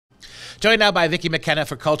Joined now by Vicki McKenna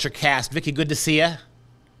for Culture Cast. Vicki, good to see you.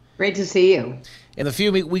 Great to see you. In the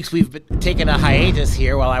few weeks we've taken a hiatus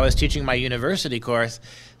here while I was teaching my university course,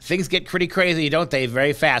 things get pretty crazy, don't they,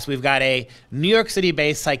 very fast. We've got a New York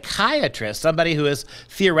City-based psychiatrist, somebody who is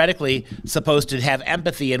theoretically supposed to have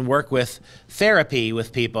empathy and work with therapy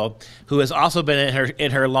with people, who has also been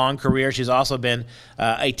in her long career. She's also been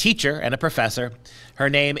a teacher and a professor.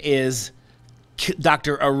 Her name is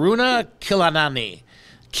Dr. Aruna Khilanani,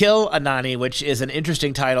 which is an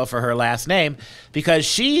interesting title for her last name, because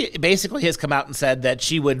she basically has come out and said that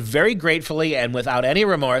she would very gratefully and without any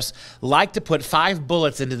remorse like to put 5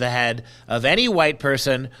 bullets into the head of any white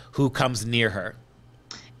person who comes near her.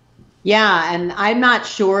 Yeah, and I'm not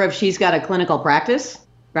sure if she's got a clinical practice,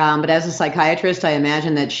 but as a psychiatrist, I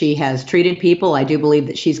imagine that she has treated people. I do believe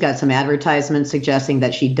that she's got some advertisements suggesting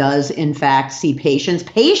that she does, in fact, see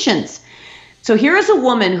patients. So here is a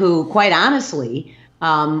woman who, quite honestly,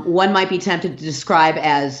 one might be tempted to describe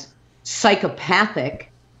as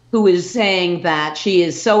psychopathic, who is saying that she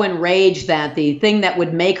is so enraged that the thing that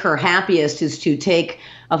would make her happiest is to take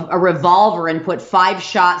a revolver and put 5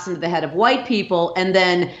 shots into the head of white people and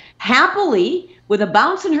then happily, with a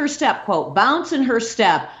bounce in her step, quote, bounce in her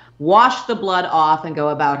step, wash the blood off and go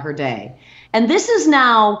about her day. And this is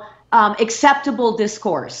now acceptable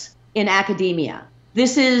discourse in academia.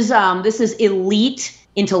 This is elite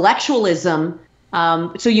intellectualism.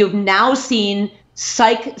 So you've now seen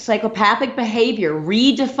psychopathic behavior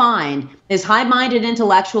redefined as high-minded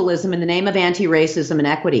intellectualism in the name of anti-racism and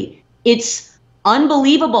equity. It's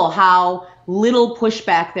unbelievable how little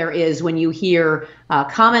pushback there is when you hear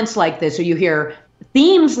comments like this or you hear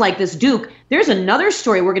themes like this. Duke, there's another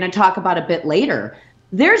story we're going to talk about a bit later.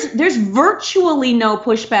 There's virtually no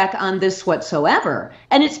pushback on this whatsoever,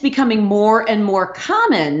 and it's becoming more and more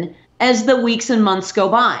common as the weeks and months go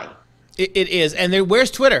by. It is. And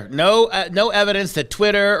where's Twitter? No evidence that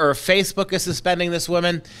Twitter or Facebook is suspending this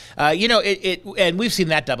woman. And we've seen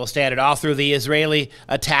that double standard all through the Israeli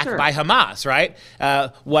attack by Hamas, right?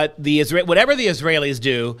 Whatever the Israelis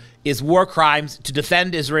do is war crimes. To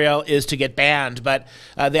defend Israel is to get banned. But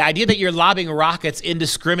the idea that you're lobbing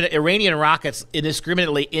Iranian rockets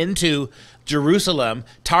indiscriminately into Jerusalem,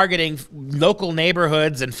 targeting local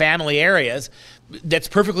neighborhoods and family areas, that's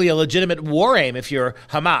perfectly a legitimate war aim if you're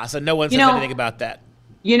Hamas, and no one says anything about that.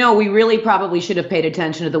 We really probably should have paid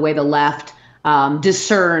attention to the way the left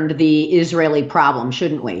discerned the Israeli problem,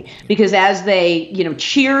 shouldn't we? Because as they,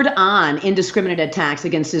 cheered on indiscriminate attacks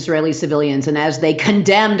against Israeli civilians, and as they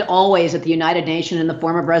condemned always at the United Nations in the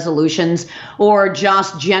form of resolutions or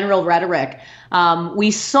just general rhetoric,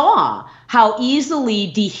 we saw how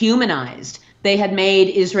easily dehumanized they had made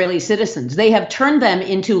Israeli citizens. They have turned them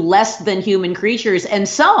into less than human creatures. And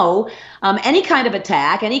so any kind of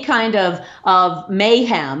attack, any kind of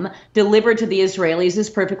mayhem delivered to the Israelis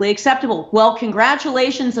is perfectly acceptable. Well,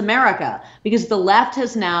 congratulations, America, because the left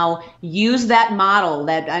has now used that model,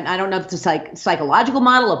 that I don't know if it's a psychological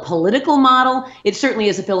model, a political model. It certainly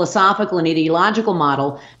is a philosophical and ideological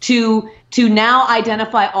model to now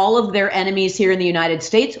identify all of their enemies here in the United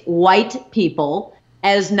States, white people,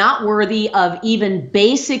 as not worthy of even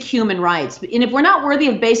basic human rights. And if we're not worthy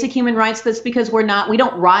of basic human rights, that's because we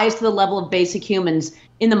don't rise to the level of basic humans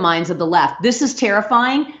in the minds of the left. This is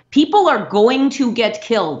terrifying. People are going to get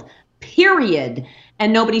killed, period.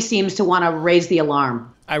 And nobody seems to want to raise the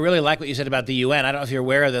alarm. I really like what you said about the UN. I don't know if you're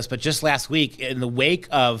aware of this, but just last week, in the wake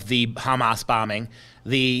of the Hamas bombing,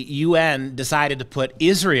 the UN decided to put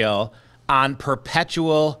Israel on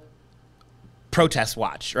perpetual protest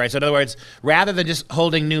watch, right? So in other words, rather than just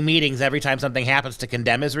holding new meetings every time something happens to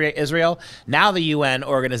condemn Israel, now the UN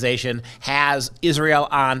organization has Israel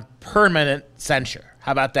on permanent censure.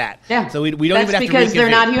 How about that? Yeah. So we don't even have to reconvene. Because they're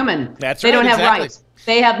not human. That's right. They don't have exactly. rights.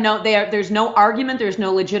 They have there's no argument. There's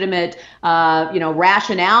no legitimate,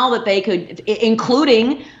 rationale that they could,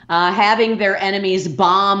 including having their enemies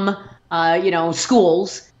bomb,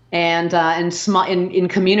 schools and in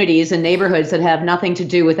communities and neighborhoods that have nothing to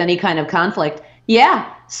do with any kind of conflict.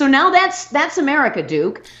 Yeah. So now that's America,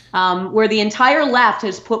 Duke, where the entire left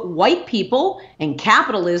has put white people and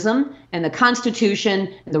capitalism and the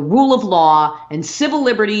Constitution and the rule of law and civil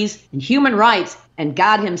liberties and human rights and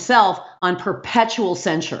God himself on perpetual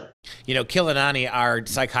censure. Khilanani, our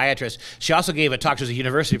psychiatrist, she also gave a talk. She was a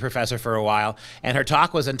university professor for a while, and her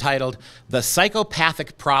talk was entitled "The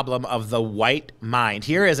Psychopathic Problem of the White Mind."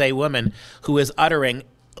 Here is a woman who is uttering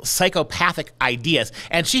psychopathic ideas,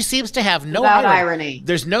 and she seems to have no irony.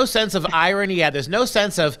 There's no sense of irony. Yeah, there's no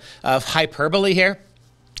sense of hyperbole here.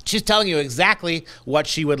 She's telling you exactly what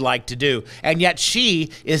she would like to do, and yet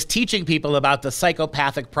she is teaching people about the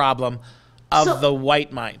psychopathic problem of the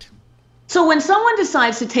white mind. So when someone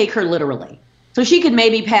decides to take her literally, so she could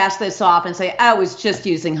maybe pass this off and say, I was just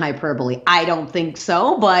using hyperbole. I don't think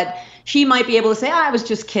so, but she might be able to say, I was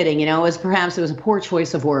just kidding. Perhaps it was a poor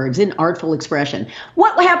choice of words, inartful expression.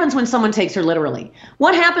 What happens when someone takes her literally?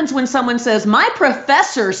 What happens when someone says, my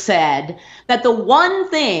professor said that the one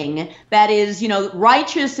thing that is,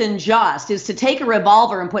 righteous and just is to take a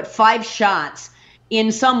revolver and put 5 shots in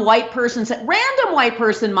some white person's, random white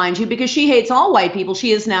person, mind you, because she hates all white people.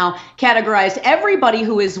 She has now categorized everybody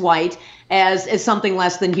who is white as something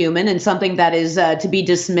less than human and something that is to be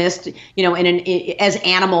dismissed, as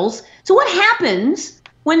animals. So what happens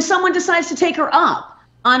when someone decides to take her up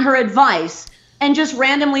on her advice and just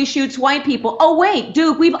randomly shoots white people? Oh, wait,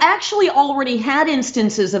 Duke, we've actually already had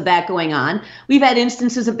instances of that going on. We've had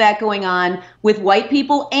instances of that going on with white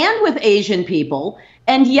people and with Asian people.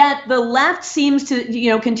 And yet the left seems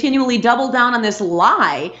to, continually double down on this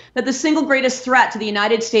lie that the single greatest threat to the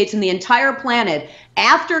United States and the entire planet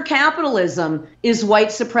after capitalism is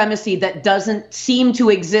white supremacy that doesn't seem to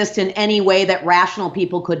exist in any way that rational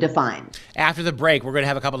people could define. After the break, we're going to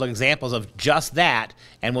have a couple of examples of just that,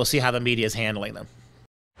 and we'll see how the media is handling them.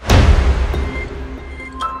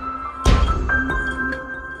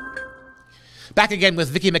 Back again with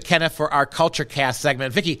Vicki McKenna for our Culture Cast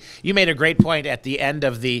segment. Vicki, you made a great point at the end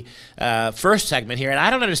of the first segment here, and I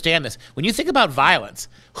don't understand this. When you think about violence,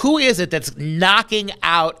 who is it that's knocking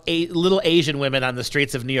out little Asian women on the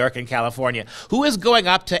streets of New York and California? Who is going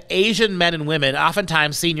up to Asian men and women,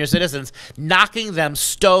 oftentimes senior citizens, knocking them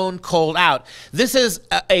stone cold out? This is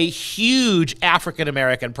a huge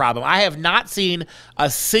African-American problem. I have not seen a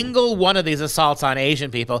single one of these assaults on Asian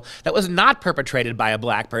people that was not perpetrated by a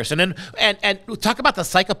black person. And talk about the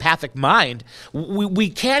psychopathic mind. We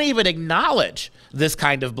can't even acknowledge this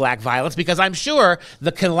kind of black violence because I'm sure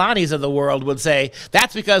the Kelanis of the world would say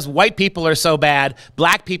that's because white people are so bad,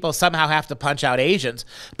 black people somehow have to punch out Asians.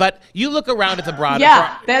 But you look around at the broader...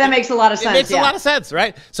 Yeah, that makes a lot of sense. It makes a lot of sense,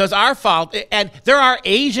 right? So it's our fault. And there are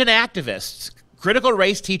Asian activists, critical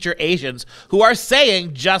race teacher Asians, who are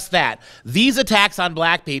saying just that. These attacks on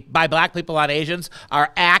by black people on Asians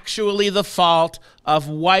are actually the fault of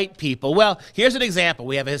white people. Well, here's an example.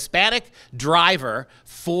 We have a Hispanic driver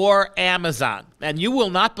for Amazon, and you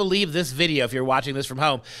will not believe this video if you're watching this from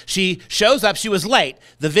home. She shows up. She was late.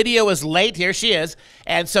 The video is late. Here she is.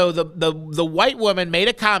 And so the white woman made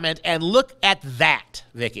a comment, and look at that,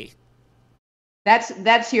 Vicki. That's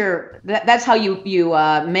how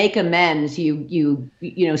you make amends. You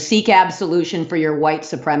seek absolution for your white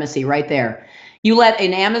supremacy right there. You let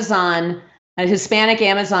a Hispanic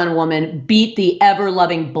Amazon woman beat the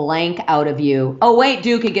ever-loving blank out of you. Oh, wait,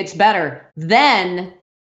 Duke, it gets better. Then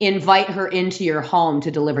invite her into your home to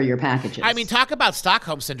deliver your packages. I mean, talk about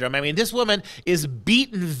Stockholm Syndrome. I mean, this woman is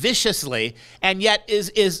beaten viciously and yet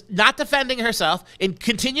is not defending herself and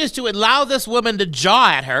continues to allow this woman to jaw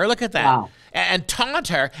at her. Look at that. Wow. And taunt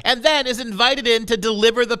her, and then is invited in to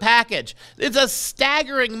deliver the package. It's a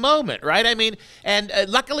staggering moment, right? I mean, and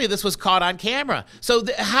luckily this was caught on camera. So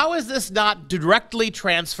how is this not directly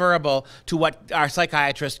transferable to what our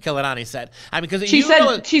psychiatrist Kilanani said? I mean, because she said do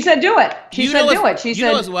it. She said do it. She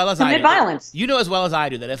said commit violence. You know as well as I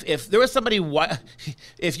do that if there was somebody,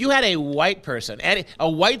 if you had a white person and a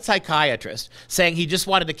white psychiatrist saying he just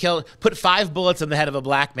wanted to put 5 bullets in the head of a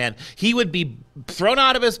black man, he would be thrown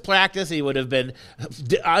out of his practice. He would have been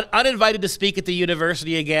uninvited to speak at the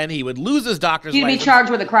university again. He would lose his doctor's license. He'd be charged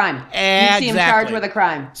with a crime. Exactly. You'd see him charged with a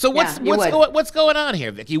crime. So what's going on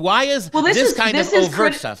here, Vicki? Why is this kind of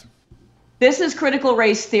overt stuff? This is critical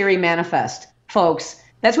race theory manifest, folks.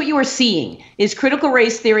 That's what you are seeing is critical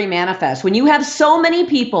race theory manifest. When you have so many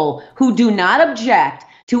people who do not object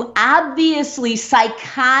to obviously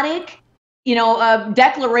psychotic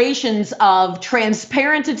declarations of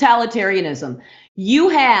transparent totalitarianism,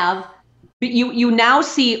 you now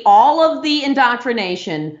see all of the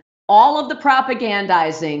indoctrination, all of the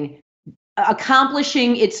propagandizing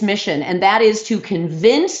accomplishing its mission, and that is to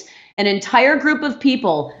convince an entire group of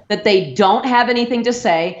people that they don't have anything to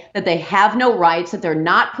say, that they have no rights, that they're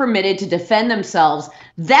not permitted to defend themselves.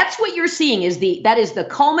 That's what you're seeing that is the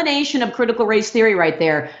culmination of critical race theory right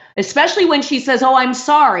there, especially when she says, oh, I'm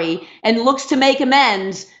sorry, and looks to make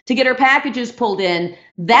amends to get her packages pulled in.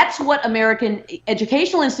 That's what American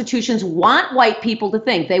educational institutions want white people to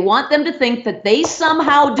think. They want them to think that they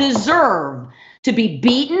somehow deserve to be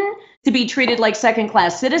beaten, to be treated like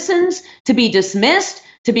second-class citizens, to be dismissed,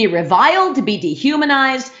 to be reviled, to be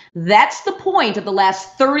dehumanized. That's the point of the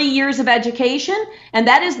last 30 years of education, and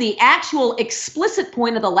that is the actual explicit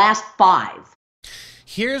point of the last 5.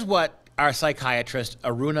 Here's what our psychiatrist,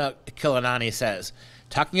 Aruna Kilanani, says,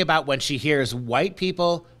 talking about when she hears white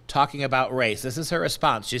people talking about race. This is her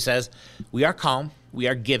response. She says, "We are calm, we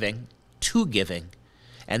are giving,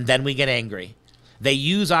 and then we get angry. They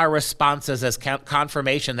use our responses as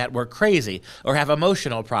confirmation that we're crazy or have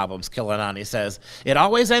emotional problems," Kilanani says. "It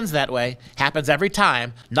always ends that way. Happens every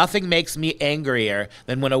time. Nothing makes me angrier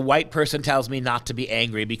than when a white person tells me not to be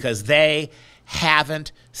angry because they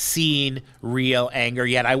haven't seen real anger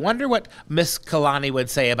yet." I wonder what Miss Kalani would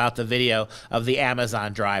say about the video of the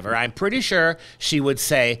Amazon driver. I'm pretty sure she would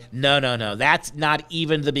say, no, that's not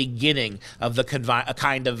even the beginning of the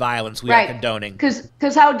kind of violence we are condoning.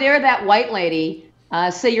 Because how dare that white lady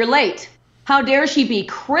say you're late? How dare she be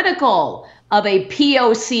critical of a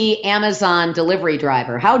POC Amazon delivery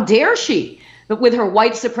driver? How dare she? But with her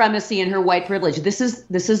white supremacy and her white privilege, this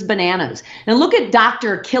is bananas. And look at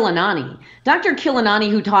Dr. Kilanani. Dr. Kilanani,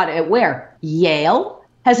 who taught at where? Yale,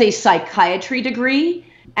 has a psychiatry degree,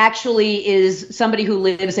 actually is somebody who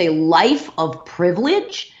lives a life of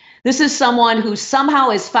privilege. This is someone who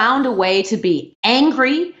somehow has found a way to be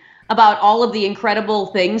angry about all of the incredible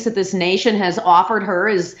things that this nation has offered her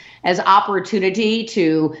as opportunity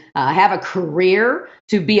to have a career,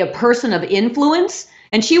 to be a person of influence.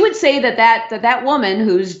 And she would say that woman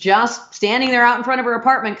who's just standing there out in front of her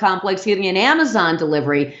apartment complex getting an Amazon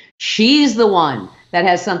delivery, she's the one that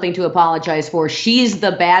has something to apologize for. She's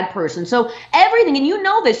the bad person. So everything, and you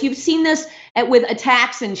know this, you've seen this with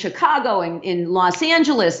attacks in Chicago and in Los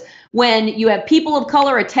Angeles, when you have people of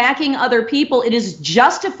color attacking other people, it is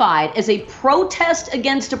justified as a protest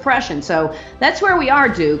against oppression. So that's where we are,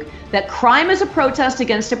 Duke, that crime is a protest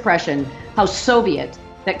against oppression, how Soviet,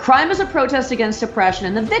 that crime is a protest against oppression,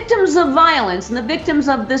 and the victims of violence and the victims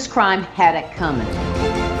of this crime had it coming.